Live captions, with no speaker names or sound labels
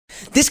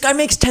This guy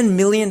makes $10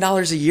 million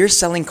a year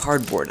selling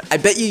cardboard. I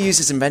bet you use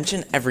his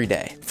invention every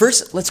day.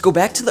 First, let's go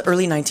back to the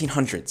early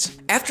 1900s.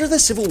 After the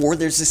Civil War,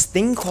 there's this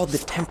thing called the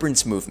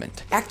temperance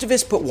movement.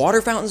 Activists put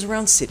water fountains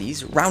around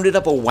cities, rounded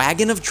up a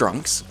wagon of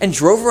drunks, and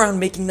drove around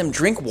making them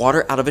drink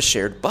water out of a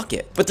shared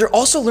bucket. But they're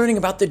also learning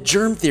about the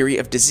germ theory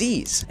of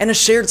disease, and a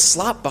shared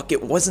slop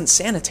bucket wasn't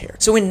sanitary.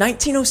 So in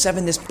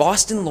 1907, this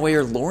Boston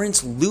lawyer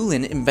Lawrence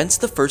Llewellyn invents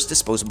the first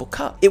disposable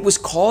cup. It was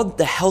called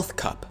the Health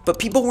Cup, but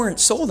people weren't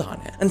sold on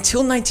it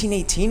until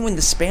 1918 when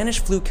the Spanish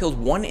flu killed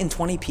 1 in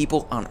 20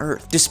 people on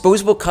Earth.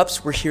 Disposable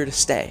cups were here to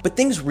stay. But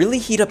things really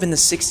heat up in the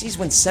 60s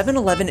when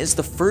 7-Eleven is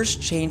the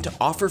first chain to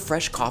offer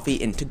fresh coffee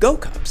in to-go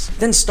cups.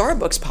 Then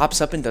Starbucks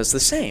pops up and does the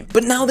same.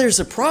 But now there's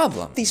a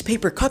problem. These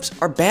paper cups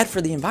are bad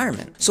for the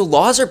environment. So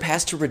laws are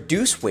passed to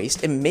reduce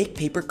waste and make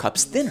paper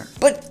cups thinner.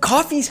 But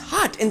coffee's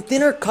hot and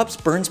thinner cups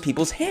burns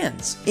people's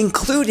hands,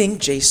 including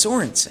Jay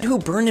Sorensen, who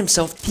burned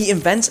himself. He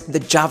invents the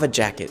Java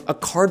jacket, a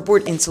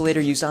cardboard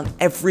insulator used on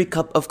every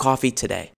cup of coffee today.